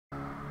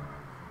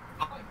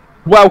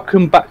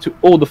Welcome back to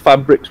All the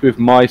Fabrics with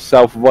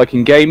myself,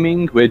 Viking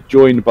Gaming. We're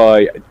joined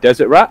by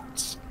Desert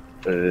Rats,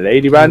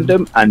 Lady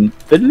Random, and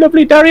the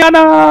lovely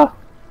Darianna.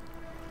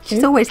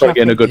 She's always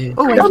lovely.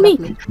 Always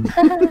lovely.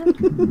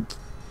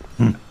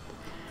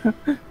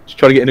 Just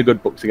trying to get in a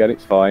good books again,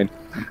 it's fine.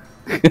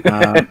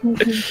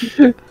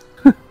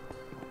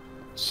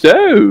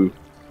 So,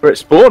 we're at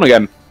spawn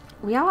again.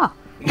 We are.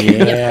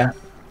 Yeah.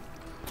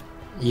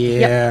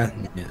 Yeah.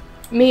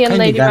 Me and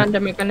Lady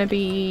Random are going to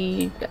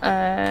be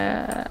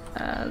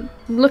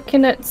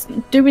looking at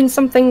doing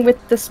something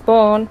with the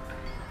spawn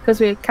because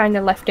we kind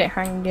of left it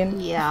hanging.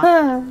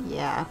 Yeah.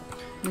 Yeah.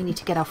 We need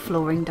to get our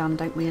flooring done,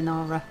 don't we, in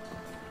our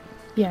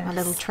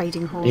little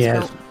trading halls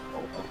built.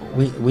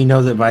 We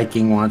know that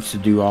Viking wants to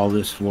do all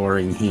this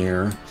flooring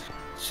here,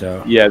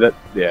 so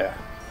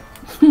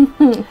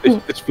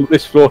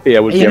this floor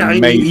here would be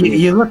amazing.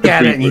 You look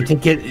at it and you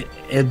think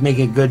it'd make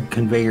a good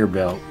conveyor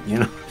belt, you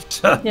know.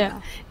 So. Yeah.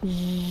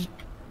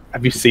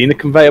 Have you seen the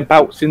conveyor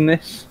belts in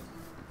this?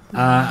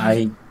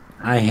 I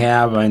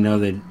have. I know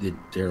that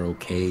they're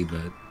okay,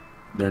 but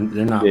they're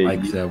not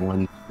like the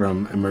one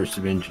from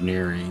Immersive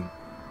Engineering.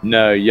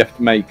 No, you have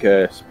to make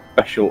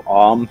special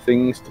arm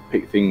things to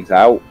pick things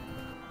out,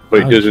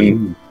 but it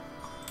doesn't.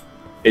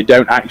 It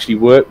don't actually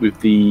work with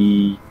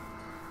the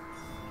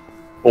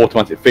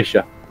automatic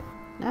fisher,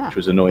 which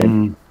was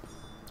annoying.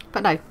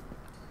 But no,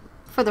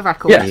 for the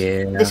record,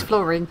 this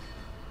flooring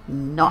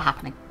not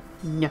happening.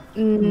 No.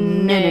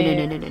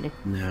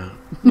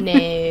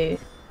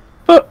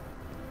 But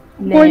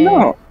why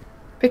not?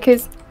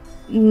 Because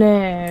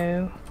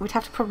we'd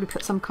have to probably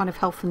put some kind of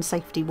health and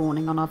safety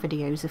warning on our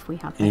videos if we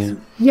had this.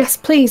 Yes,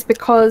 please,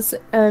 because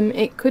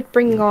it could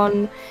bring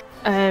on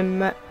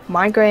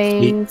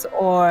migraines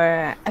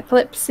or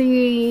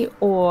epilepsy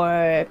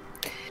or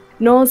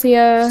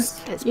nausea.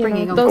 It's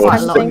bringing on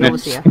quite a lot of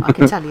nausea. I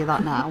can tell you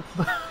that now.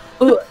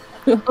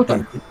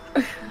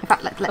 In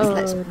fact,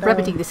 let's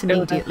remedy this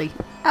immediately.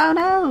 Oh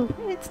no,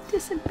 it's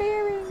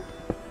disappearing.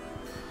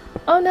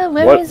 Oh no,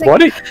 where is it?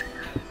 What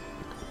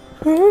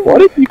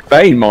did you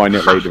feign mine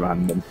it, Lady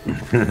Random?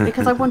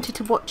 Because I wanted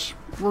to watch,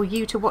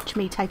 you to watch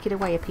me take it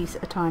away a piece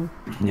at a time.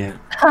 Yeah.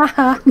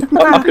 I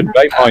could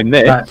feign mine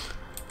this.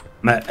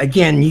 But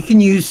again, you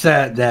can use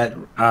that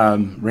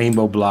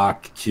rainbow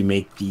block to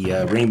make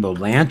the rainbow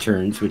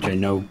lanterns, which I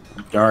know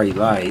Dari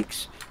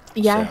likes.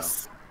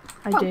 Yes,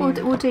 so.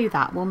 We'll do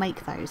that. We'll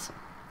make those.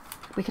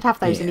 We could have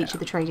those in each of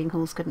the trading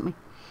halls, couldn't we?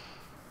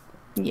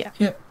 Yeah.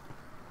 Yep.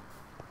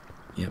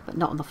 But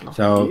not on the floor.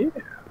 So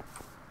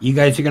you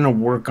guys are going to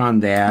work on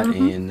that,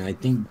 and I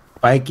think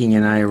Viking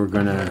and I were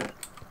going to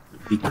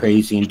be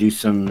crazy and do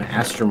some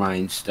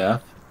Astromine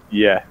stuff.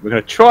 Yeah, we're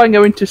going to try and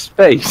go into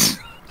space.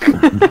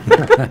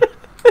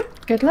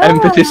 Good luck.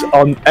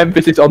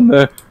 Emphasis on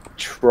the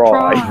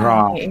try.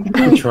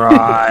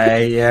 Try.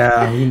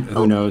 Yeah.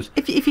 Who knows?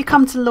 If you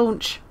come to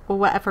launch or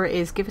whatever it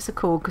is, give us a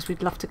call because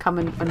we'd love to come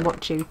and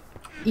watch you.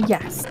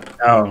 Yes.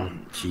 Oh,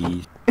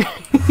 jeez.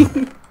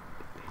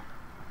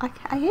 I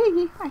hear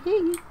you. I hear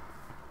you.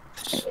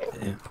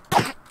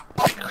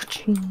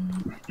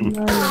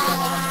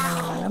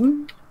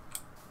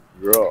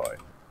 Right.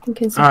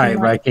 All right,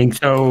 Viking.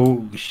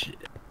 So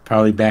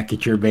probably back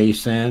at your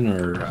base then,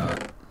 or?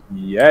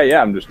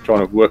 Yeah. I'm just trying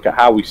to work out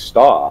how we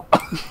start.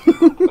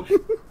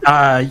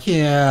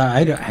 Yeah.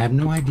 I have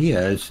no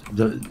idea.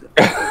 The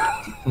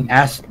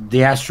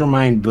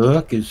Astromine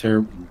book is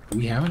there? Do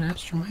we have an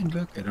Astromine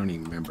book? I don't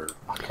even remember.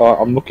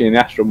 I'm looking in the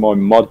Astromine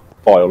mod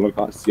file. I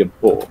can't see a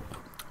book.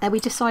 We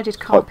decided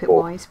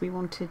carpet-wise we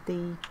wanted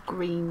the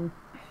green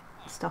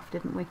stuff,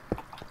 didn't we?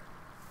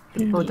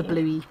 Or the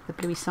bluey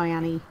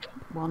cyany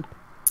one.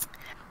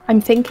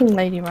 I'm thinking,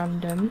 Lady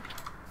Random.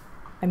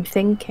 I'm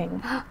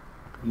thinking.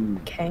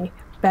 Okay,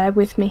 bear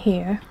with me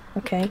here.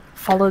 Okay,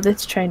 follow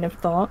this train of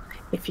thought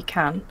if you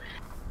can.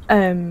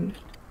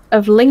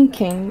 Of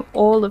linking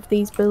all of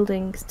these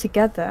buildings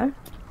together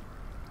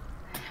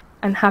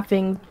and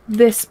having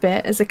this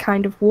bit as a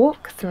kind of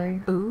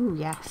walkthrough. Ooh,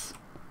 yes.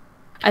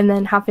 And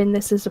then having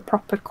this as a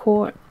proper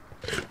courtyard.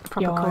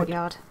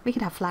 We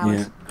could have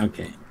flowers. Yeah,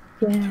 okay.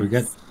 Yes. So we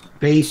got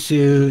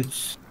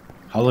spacesuits,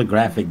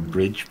 holographic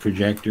bridge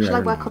projector. Shall I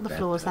work on the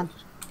floors then?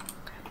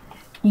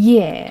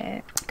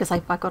 Yeah. Because I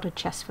got a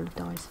chest full of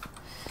dies.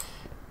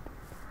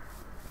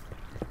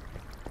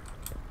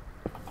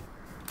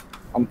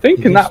 I'm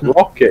thinking that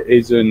rocket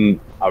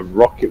isn't a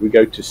rocket we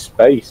go to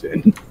space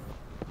in.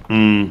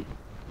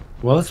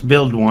 Well, let's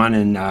build one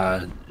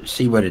and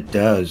see what it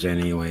does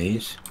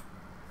anyways.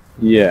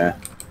 Yeah.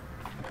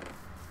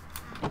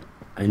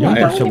 I know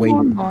that's a way.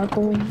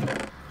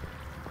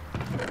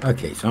 Okay,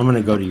 Okay, so I'm going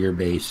to go to your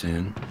base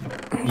then.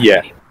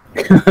 Yeah.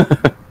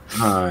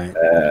 Alright.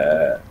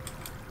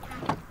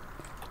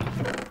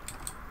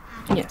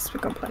 Yes,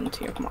 we've got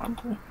plenty of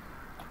marble.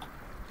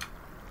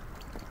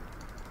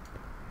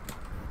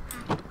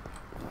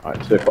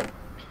 Alright, so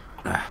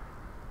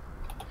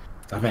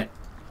Stop it.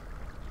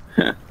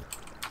 Are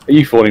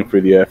you falling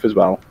through the earth as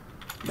well?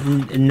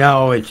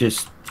 No, it's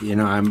just, you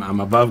know, I'm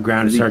above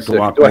ground and start to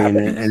walk away,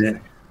 and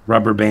it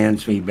rubber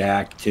bands me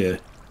back to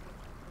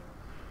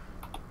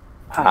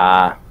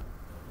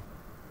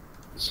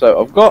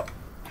So I've got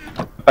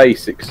a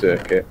basic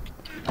circuit.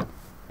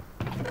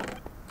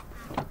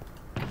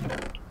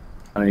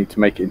 I need to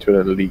make it into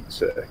an elite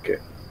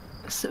circuit.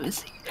 So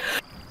is he?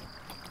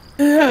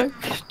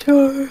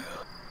 Hector.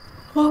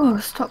 Oh,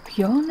 stop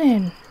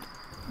yawning.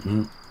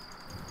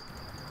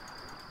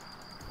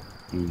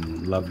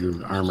 Love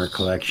your armor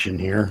collection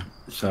here.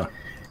 So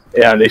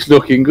Yeah, and it's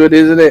looking good,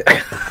 isn't it?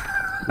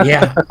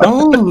 yeah.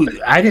 Oh,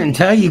 I didn't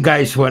tell you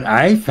guys what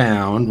I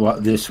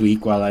found this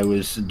week while I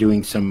was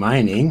doing some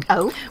mining.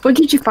 Oh. What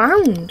did you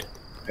find?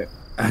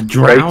 A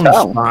drowned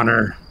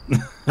spawner.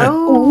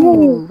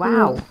 Oh,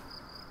 wow.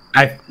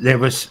 I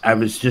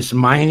was just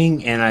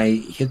mining and I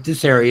hit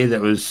this area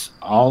that was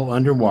all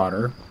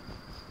underwater,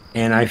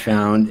 and I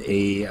found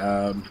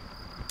a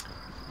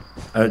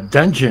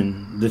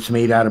dungeon that's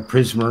made out of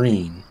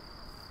prismarine,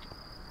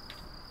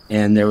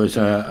 and there was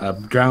a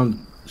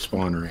drowned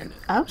spawner in it.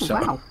 Oh,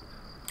 wow.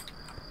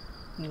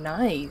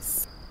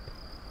 Nice.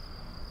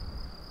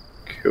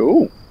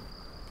 Cool.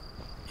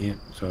 Yeah,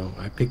 so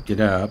I picked it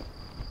up.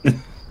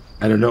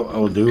 I don't know what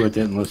I'll do with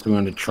it unless we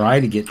want to try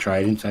to get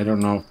tridents. I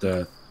don't know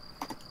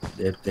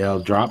if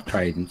they'll drop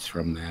tridents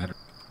from that.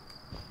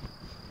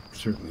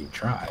 Certainly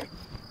try.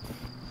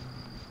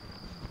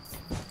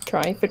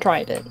 Try for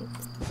trident.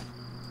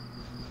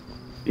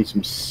 Need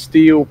some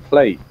steel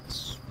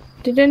plates.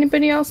 Did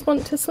anybody else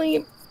want to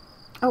sleep?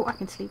 Oh, I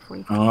can sleep for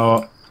you.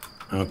 Oh,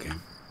 okay.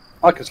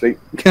 I can sleep.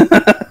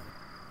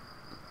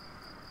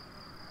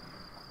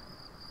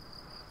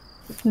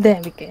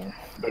 There we go.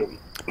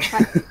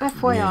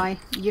 FYI,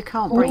 you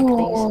can't break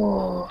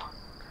these.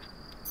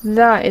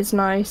 That is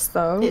nice,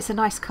 though. It's a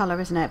nice colour,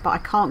 isn't it? But I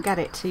can't get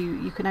it to.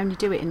 You can only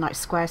do it in like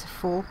squares of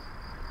 4.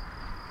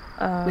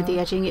 With the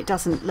edging, it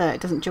doesn't. Look,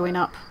 it doesn't join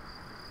up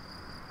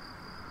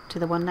to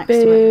the one next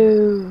to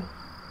it.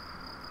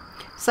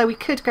 So we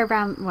could go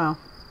round. Well,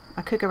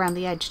 I could go around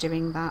the edge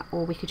doing that,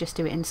 or we could just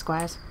do it in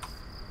squares.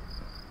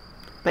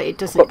 But it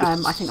doesn't. I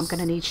think I'm going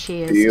to need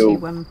shears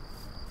to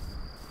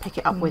pick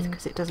it up with,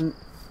 because it doesn't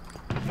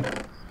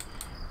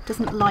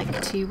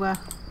like to.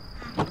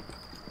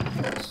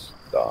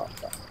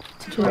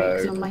 Break,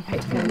 so I might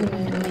have to go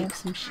and make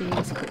some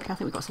shears quickly. I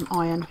think we've got some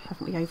iron,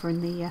 haven't we, over in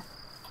the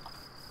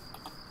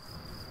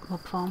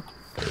mob farm.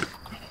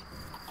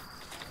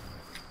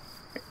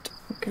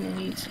 I'm going to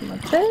need some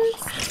of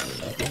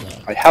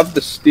this. I have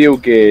the steel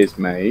gears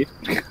made.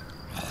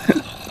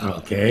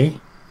 Okay.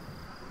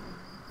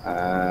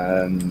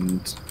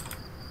 And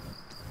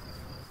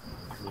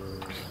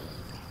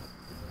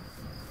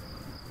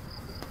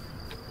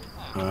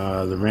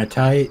the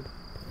metite.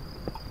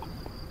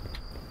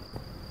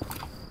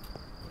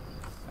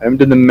 I haven't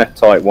done the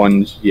metite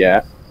ones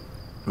yet.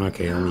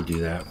 Okay, let me do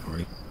that for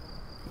you.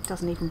 It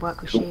doesn't even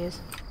work with shears.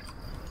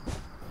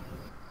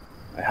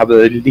 I have an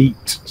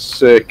elite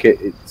circuit.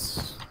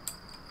 It's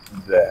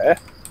there.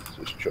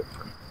 Just chuck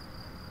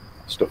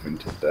stuff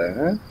into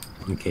there.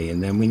 Okay,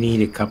 and then we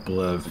need a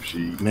couple of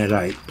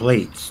metite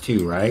plates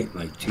too, right?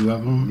 Like 2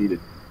 of them? Need a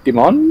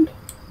demand?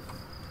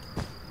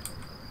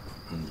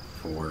 And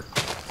 4.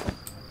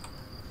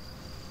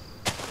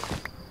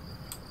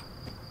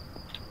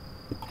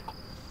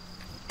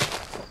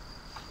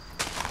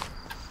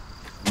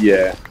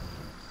 Yeah.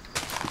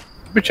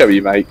 Whichever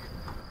you make.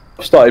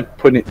 I started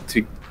putting it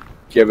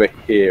together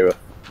here,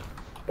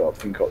 but I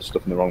think I got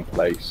stuff in the wrong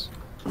place.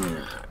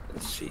 Yeah,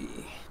 let's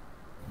see.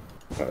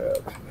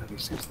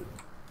 This is the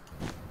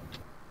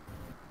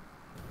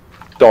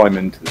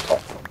diamond to the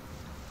top.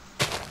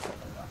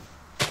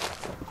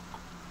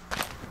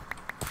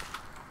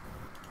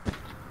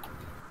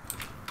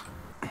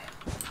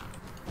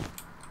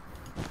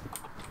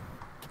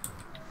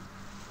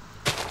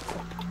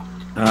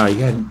 You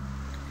got.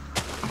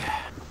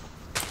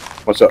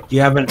 What's up? Do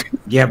you have an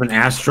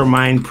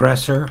astromine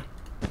presser?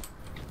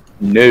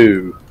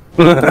 No.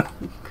 Of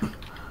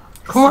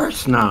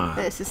course not.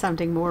 This is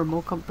sounding more and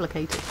more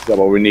complicated. Is that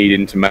what we're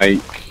needing to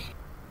make?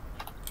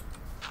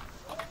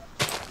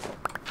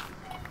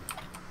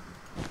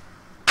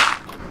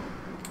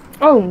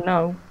 Oh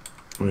no.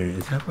 Wait,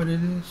 is that what it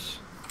is?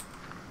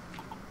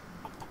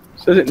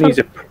 Says it needs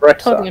a presser.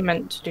 Totally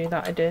meant to do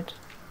that, I did.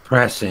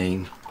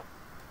 Pressing.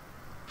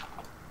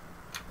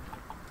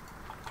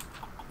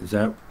 Is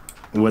that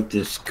what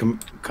this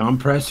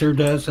compressor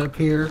does up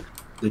here?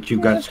 That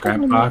you've got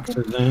scrap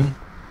boxes in?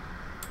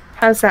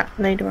 How's that,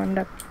 Lady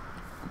Rhonda?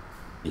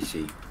 You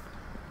see.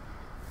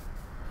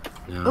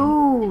 No.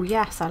 Oh,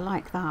 yes, I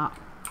like that.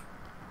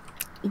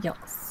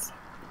 Yes.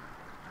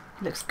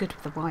 Looks good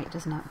with the white,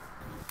 doesn't it?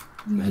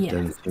 That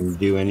doesn't seem to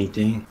do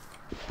anything.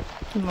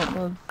 And what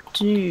we'll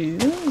do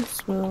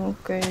is we'll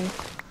go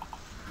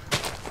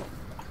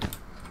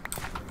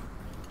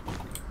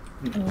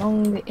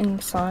along the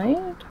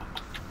inside.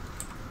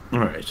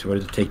 Alright, so what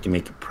does it take to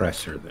make a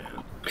presser then?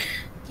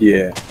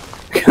 Yeah.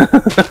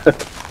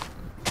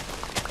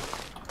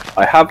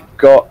 I have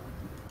got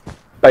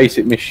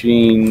basic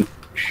machine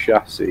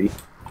chassis.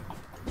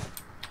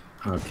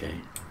 Okay.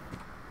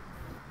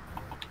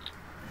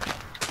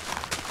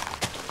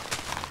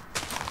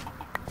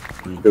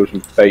 build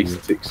some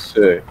basic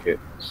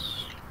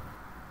circuits.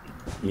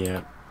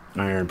 Yeah,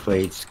 iron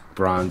plates,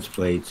 bronze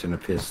plates, and a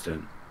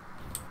piston.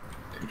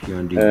 If you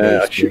want to do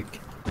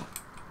basic.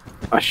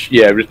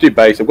 Yeah, just do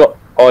basic. I've got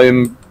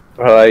iron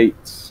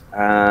plates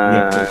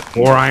and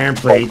 4 iron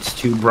plates,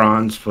 2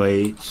 bronze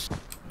plates,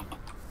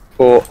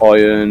 4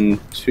 iron,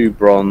 2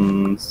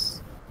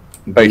 bronze,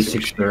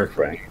 basic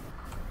circuit.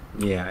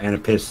 Yeah, and a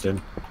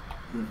piston.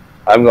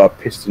 I haven't got a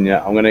piston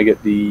yet. I'm gonna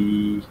get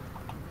the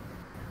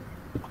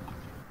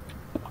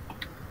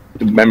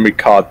memory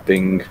card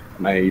thing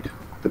made.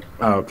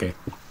 Oh, okay.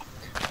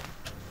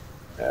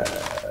 I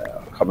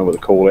can't remember what they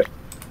call it.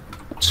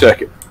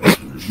 Circuit.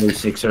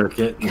 Basic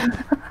circuit.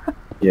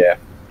 Yeah.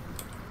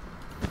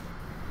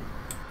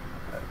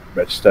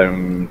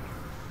 Redstone.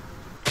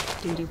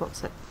 Duty,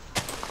 what's it?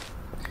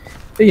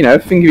 You know,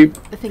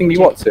 thingy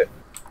what's it?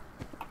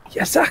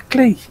 Yeah,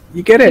 exactly.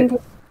 You get it.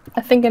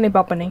 I think any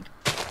bobbiny.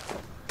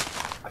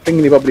 A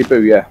thingy bobbly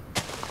boo, yeah.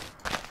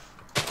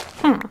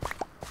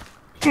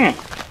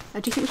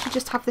 Do you think we should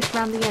just have this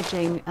around the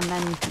edging and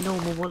then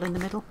normal wool in the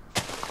middle?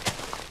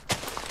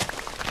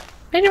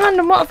 Lady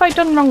Random, what have I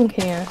done wrong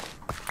here?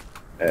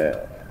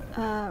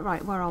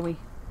 Right, where are we?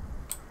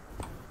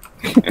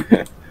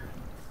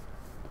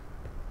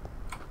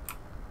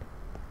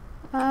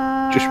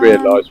 Just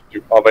realised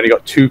I've only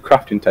got 2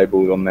 crafting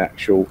tables on the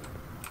actual.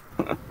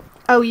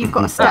 Oh, you've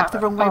got a step the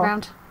wrong way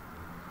round.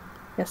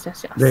 Yes.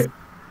 There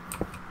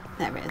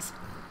it is.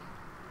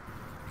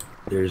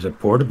 There's a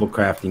portable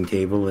crafting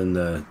table in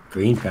the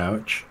green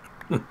pouch.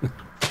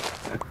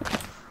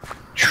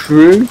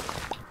 True.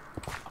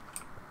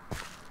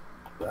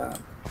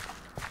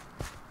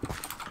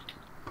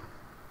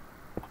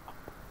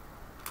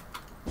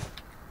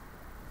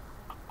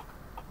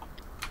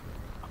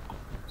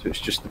 So it's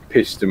just the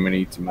piston we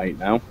need to make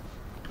now.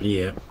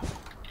 Yeah.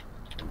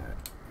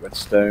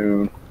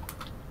 Redstone.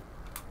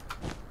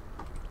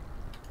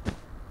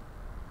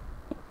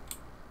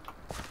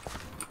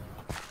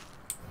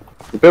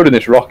 We're building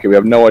this rocket, we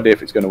have no idea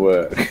if it's going to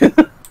work.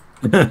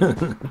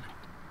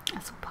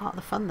 That's all part of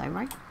the fun though,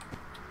 right?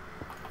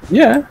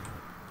 Yeah,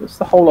 that's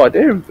the whole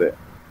idea of it.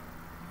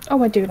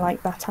 Oh, I do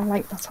like that. I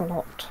like that a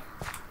lot.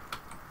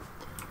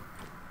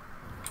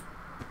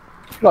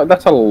 Like,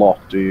 that's a lot,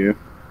 do you?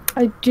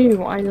 I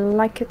do. I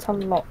like it a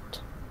lot.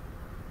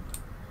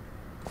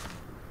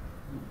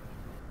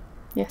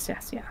 Yes.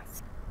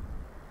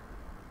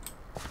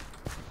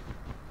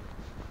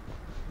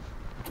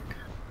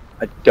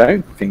 I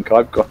don't think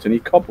I've got any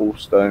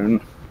cobblestone.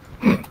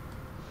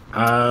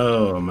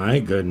 Oh my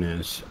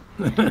goodness.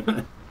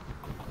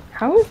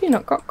 How have you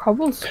not got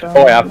cobblestone?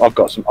 Oh, I have. I've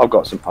got some. I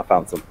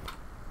found some.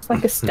 It's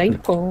like a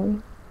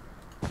staple.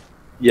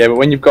 Yeah, but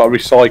when you've got a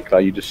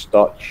recycler, you just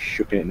start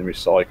shucking it in the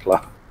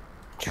recycler.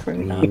 True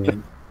enough.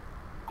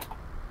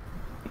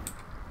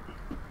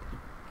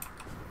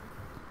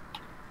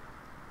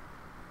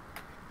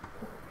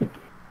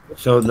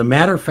 So the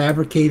matter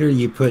fabricator,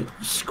 you put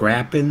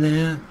scrap in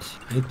that,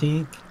 I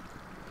think.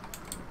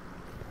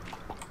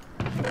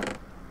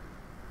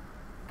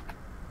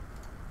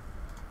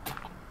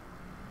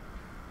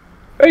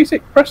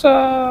 Basic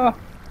presser.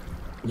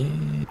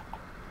 Yeah.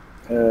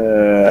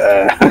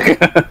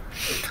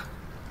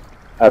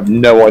 I have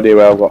no idea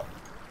where I've got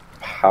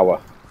power.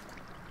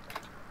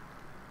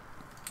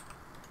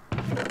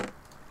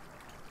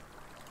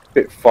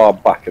 Bit far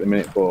back at the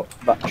minute, but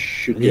that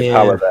should give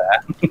power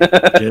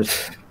there.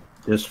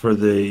 just for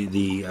the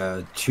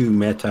 2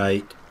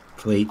 metite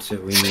plates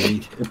that we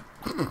need.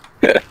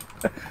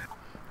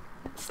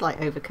 Slight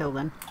overkill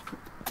then.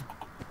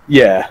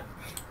 Yeah.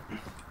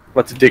 I've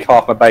had to dig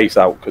half my base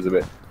out because of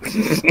it.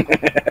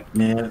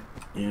 Yeah.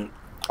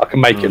 I can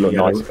make it look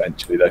nice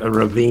eventually, though. A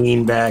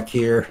ravine back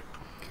here.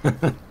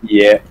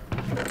 Yeah.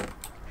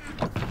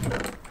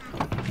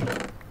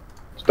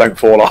 Just don't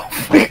fall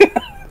off.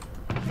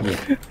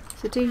 Yeah.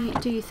 So do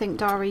you think,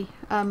 Dari,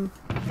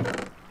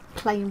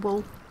 plain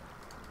wool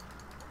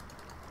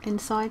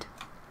inside?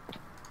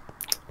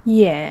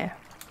 Yeah.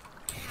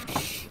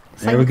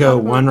 There we go.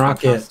 1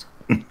 rocket.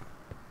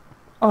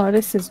 Oh,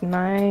 this is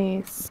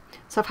nice.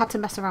 So I've had to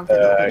mess around with it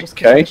a little bit just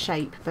because of the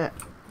shape, but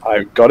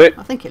I've got it.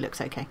 I think it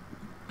looks okay.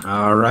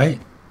 All right.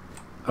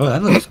 Oh,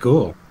 that looks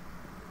cool.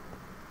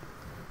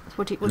 So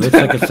what do you, It looks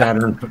like a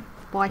Saturn.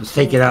 Let's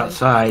take it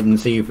outside and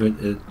see if it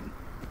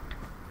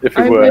If it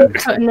I'm going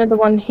works. to put another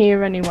one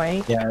here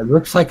anyway. Yeah, it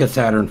looks like a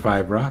Saturn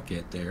V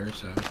rocket there.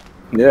 So.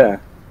 Yeah.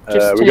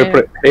 Just we're gonna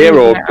put it here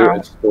or do it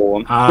at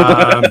spawn.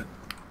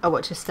 Oh,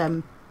 what? Just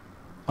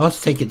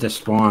Let's take it to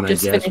spawn.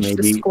 Just I guess finish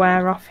maybe. the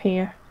square off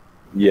here.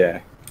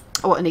 Yeah.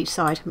 Oh, on each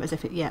side, as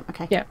if it. Yeah.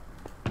 Okay. Yeah.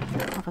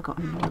 Have I got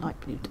any more light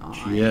blue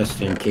dye?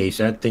 Just in case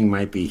that thing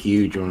might be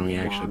huge when we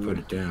actually put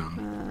it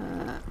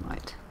down.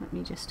 Right. Let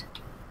me just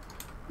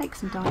make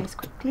some dyes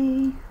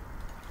quickly.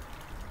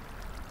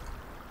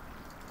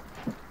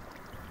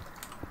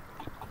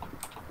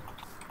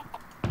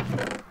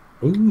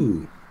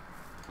 Ooh.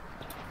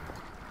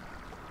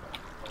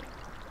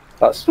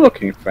 That's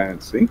looking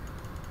fancy.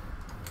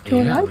 Do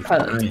you Yeah, like looks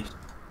that? nice.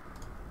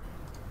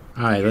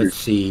 All right, let's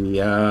see.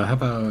 How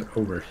about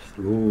over?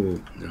 Oh,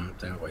 not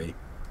that way.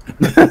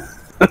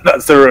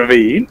 That's the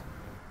ravine.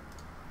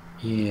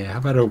 Yeah, how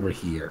about over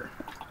here?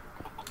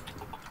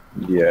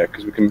 Yeah,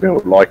 because we can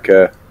build like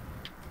a...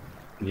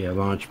 Yeah,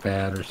 launch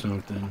pad or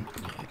something.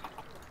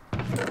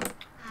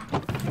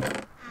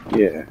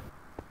 Yeah.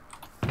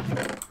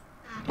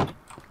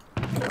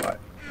 Right.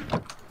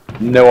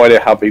 No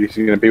idea how big this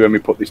is going to be when we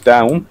put this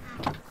down.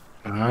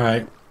 All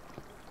right.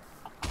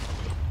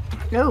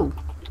 Oh,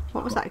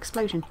 what was that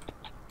explosion?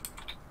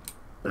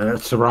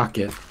 That's a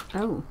rocket.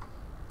 Oh.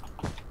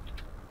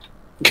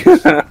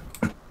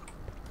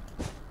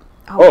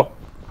 Oh.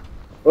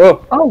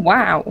 Oh. Oh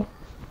wow.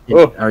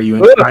 Oh. Are you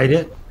inside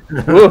it?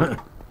 Oh.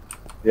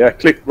 Yeah,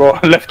 click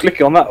right, left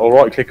click on that or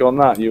right click on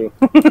that. You.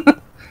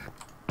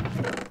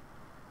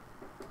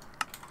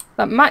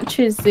 That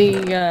matches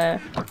the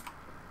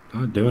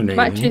Not doing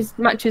anything.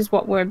 matches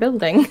what we're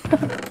building.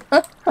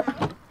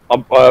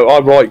 I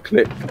right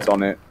clicked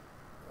on it.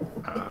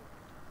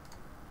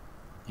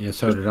 Yeah,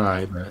 so did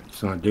I, but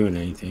it's not doing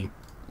anything.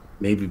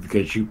 Maybe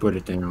because you put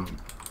it down.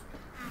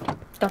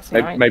 That's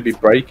Maybe, nice. maybe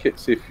break it,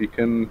 see if you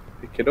can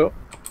pick it up.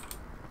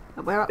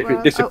 If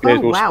it disappears,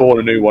 oh, we'll wow. spawn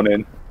a new one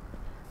in.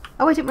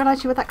 Oh, I didn't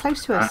realise you were that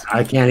close to us.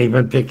 I can't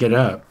even pick it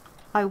up.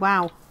 Oh,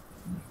 wow.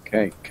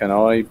 Okay, can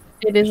I?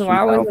 It is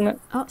wow, out? isn't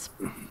it?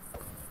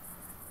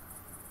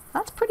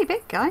 That's pretty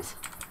big, guys.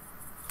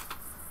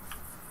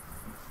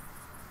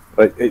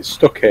 But it's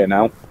stuck here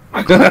now.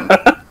 Have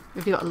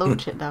you got to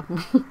launch it though?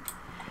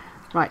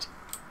 Right.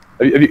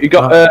 Have you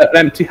got an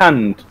empty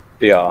hand,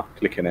 DR,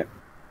 clicking it?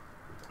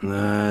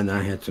 And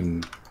I had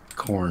some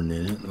corn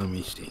in it. Let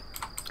me see.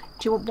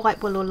 Do you want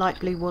white wool or light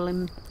blue wool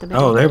in the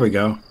middle? Oh, there we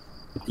go.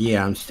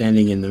 Yeah, I'm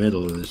standing in the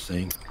middle of this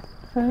thing.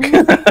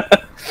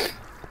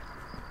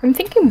 I'm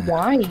thinking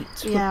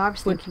white. Yeah, I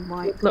was thinking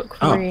white. Would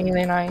look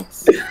really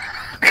nice.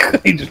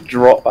 You just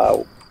drop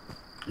out.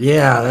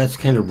 Yeah, that's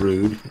kind of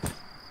rude.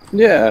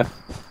 Yeah.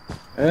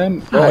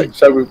 Right,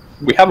 so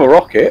we have a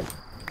rocket.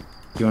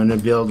 Do you want to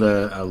build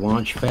a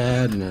launch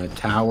pad and a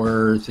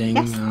tower thing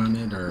on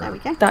it? Or... There we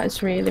go. That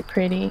is really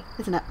pretty.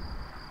 Isn't it?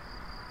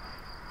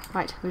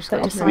 Right, we just That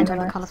got to is decide really on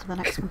the nice. colour for the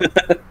next one.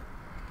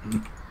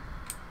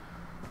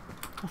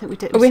 I think we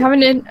did. Are we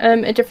having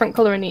a different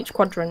colour in each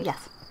quadrant?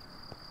 Yes.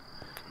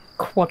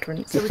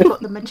 Quadrants. So we've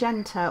got the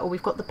magenta, or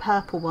we've got the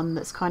purple one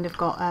that's kind of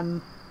got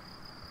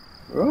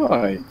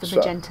Right. the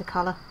magenta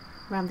colour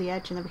around the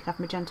edge, and then we could have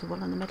magenta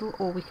wool in the middle,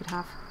 or we could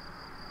have...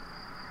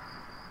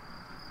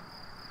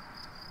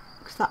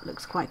 Because that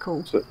looks quite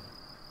cool. So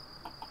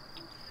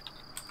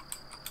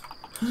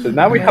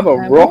now we have a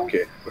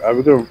rocket. Are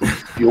we going to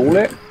fuel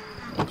it?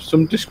 Of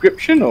some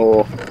description,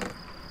 or...?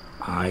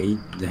 I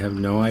have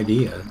no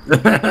idea.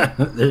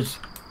 There's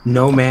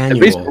no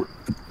manual.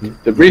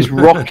 There is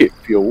rocket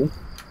fuel.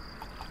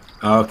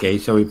 Okay,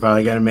 so we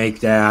probably got to make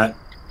that.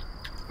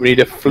 We need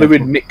a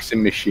fluid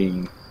mixing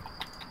machine.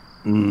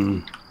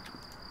 Mm.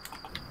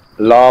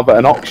 Lava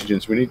and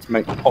oxygen, so we need to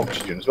make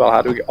oxygen as well.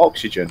 How do we get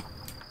oxygen?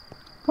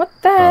 What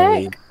the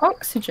heck?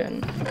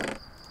 Oxygen.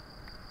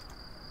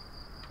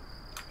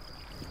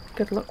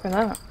 Good luck with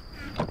that.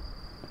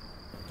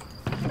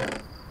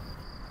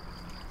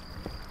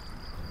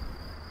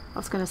 I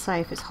was going to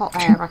say, if it's hot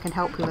air, I can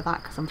help you with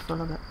that, because I'm full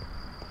of it.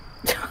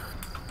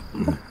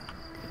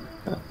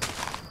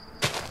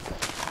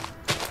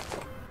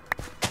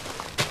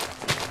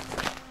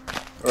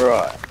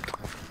 Right.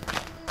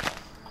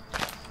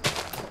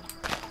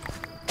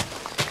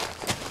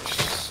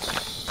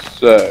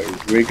 So,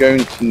 we're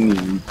going to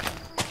need...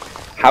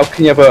 How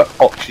can you have an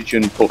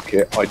oxygen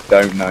bucket? I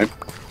don't know.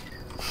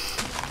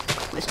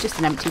 It's just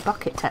an empty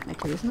bucket,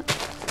 technically, isn't it?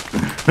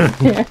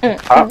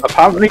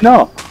 Apparently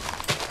not.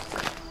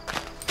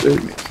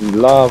 Fluid mixing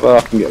lava.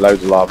 I can get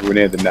loads of lava. We're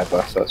near the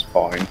nether, so that's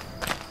fine.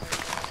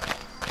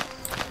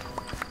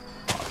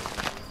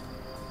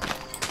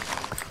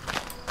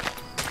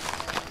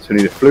 So we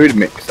need a fluid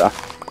mixer.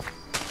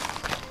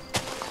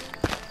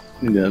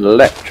 We need an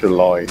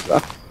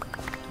electrolyzer.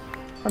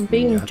 I'm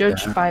being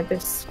judged by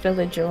this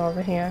villager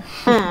over here.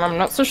 I'm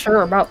not so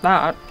sure about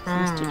that.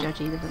 Seems too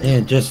judgy, the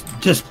village. Yeah,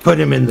 just put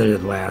him in the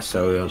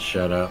lasso. He'll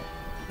shut up.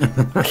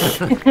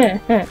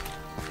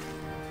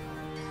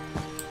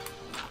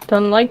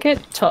 Don't like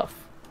it? Tough.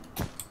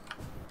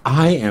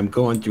 I am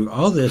going through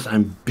all this.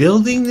 I'm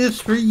building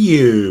this for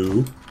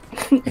you,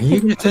 and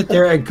you can sit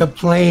there and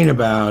complain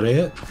about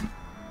it.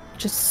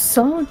 Just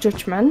so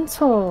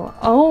judgmental.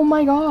 Oh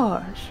my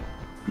gosh.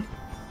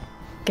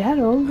 Get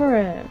over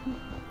it.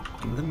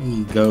 Let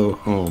me go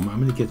home. I'm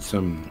gonna get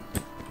some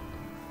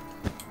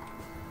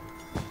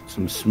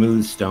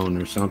smooth stone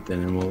or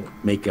something, and we'll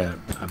make a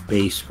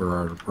base for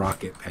our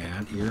rocket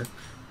pad here.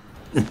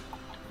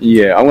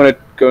 Yeah, I'm going to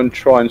go and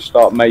try and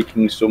start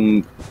making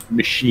some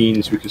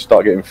machines we can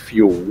start getting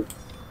fuel.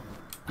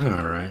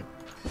 All right.